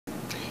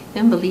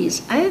In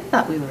Belize, I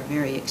thought we were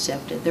very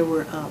accepted. There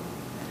were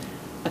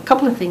a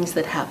couple of things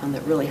that happened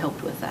that really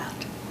helped with that.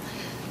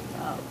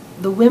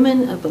 The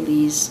women of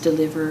Belize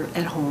deliver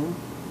at home,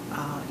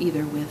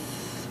 either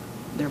with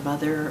their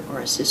mother or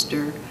a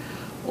sister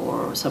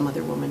or some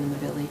other woman in the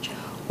village,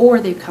 or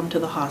they come to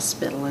the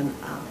hospital, and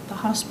the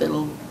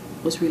hospital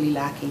was really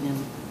lacking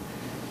in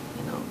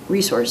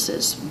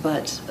resources,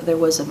 but there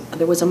was a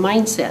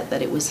mindset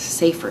that it was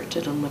safer to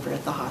deliver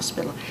at the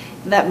hospital.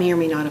 That may or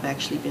may not have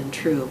actually been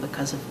true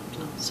because of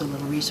so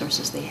little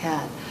resources they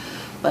had.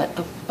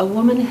 But a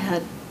woman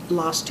had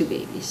lost 2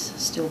 babies,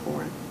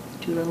 stillborn,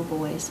 2 little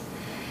boys,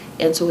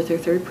 and so with her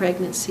 3rd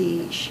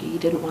pregnancy, she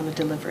didn't want to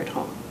deliver at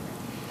home.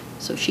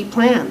 So she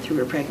planned through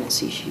her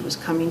pregnancy. She was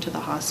coming to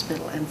the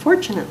hospital, and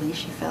fortunately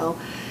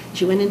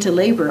she went into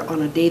labor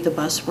on a day the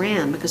bus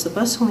ran, because the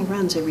bus only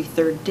runs every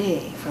 3rd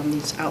day from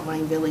these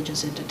outlying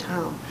villages into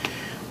town.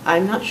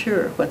 I'm not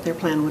sure what their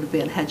plan would have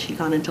been had she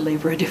gone into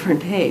labor a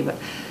different day, but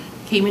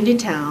came into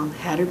town,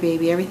 had her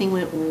baby, everything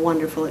went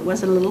wonderful. It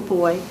was a little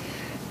boy.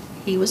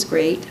 He was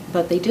great,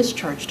 but they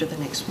discharged her the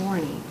next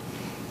morning.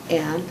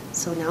 And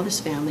so now this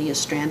family is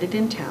stranded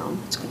in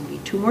town. It's going to be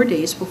 2 more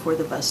days before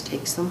the bus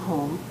takes them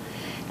home.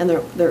 And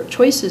their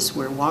choices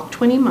were walk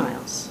 20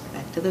 miles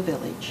back to the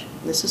village.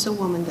 This is a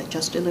woman that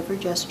just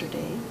delivered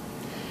yesterday.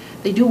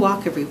 They do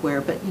walk everywhere,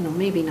 but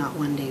maybe not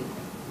one day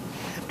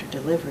after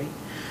delivery.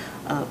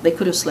 They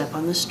could have slept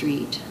on the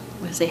street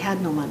because they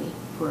had no money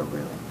for a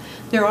room.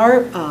 There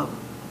are,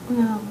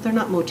 they're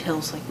not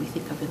motels like we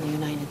think of in the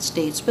United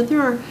States, but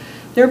there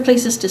are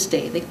places to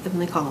stay.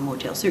 They call them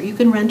motels. You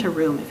can rent a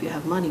room if you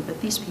have money,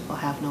 but these people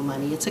have no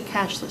money. It's a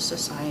cashless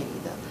society.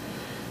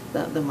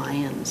 The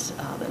Mayans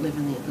that live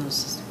in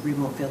those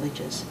remote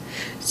villages.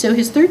 So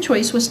his 3rd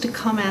choice was to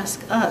come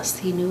ask us.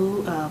 He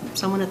knew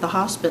someone at the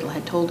hospital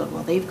had told him,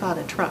 well, they've got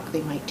a truck,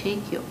 they might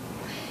take you.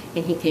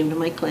 And he came to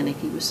my clinic.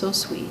 He was so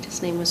sweet.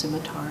 His name was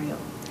Imatario.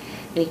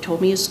 And he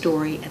told me his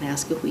story and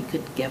asked if we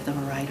could give them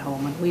a ride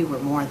home, and we were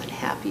more than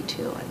happy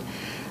to.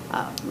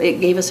 And it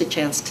gave us a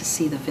chance to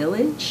see the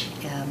village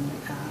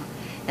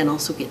and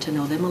also get to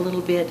know them a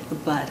little bit.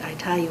 But I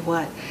tell you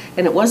what,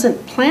 and it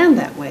wasn't planned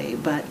that way,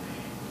 but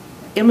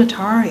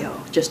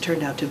Imatario just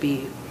turned out to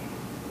be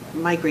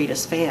my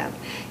greatest fan,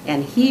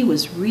 and he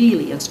was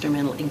really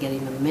instrumental in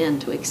getting the men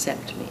to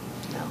accept me.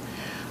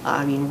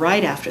 I mean,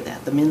 right after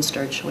that, the men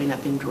started showing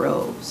up in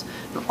droves.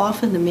 And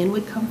often the men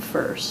would come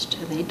first,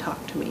 and they'd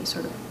talk to me,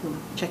 sort of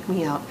check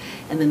me out,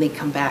 and then they'd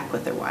come back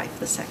with their wife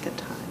the 2nd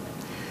time.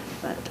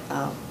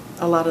 But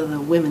a lot of the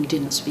women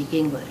didn't speak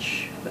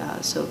English,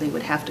 so they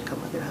would have to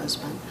come with their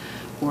husband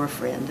or a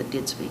friend that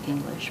did speak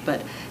English.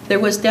 But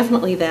there was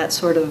definitely that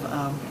sort of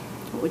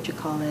what would you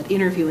call that,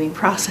 interviewing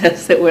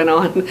process that went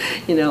on,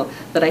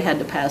 that I had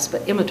to pass.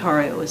 But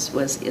Imatario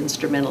was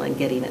instrumental in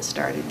getting it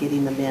started,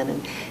 getting the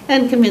men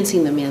and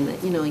convincing the men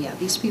that, yeah,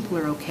 these people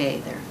are okay.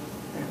 They're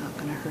not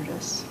going to hurt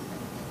us.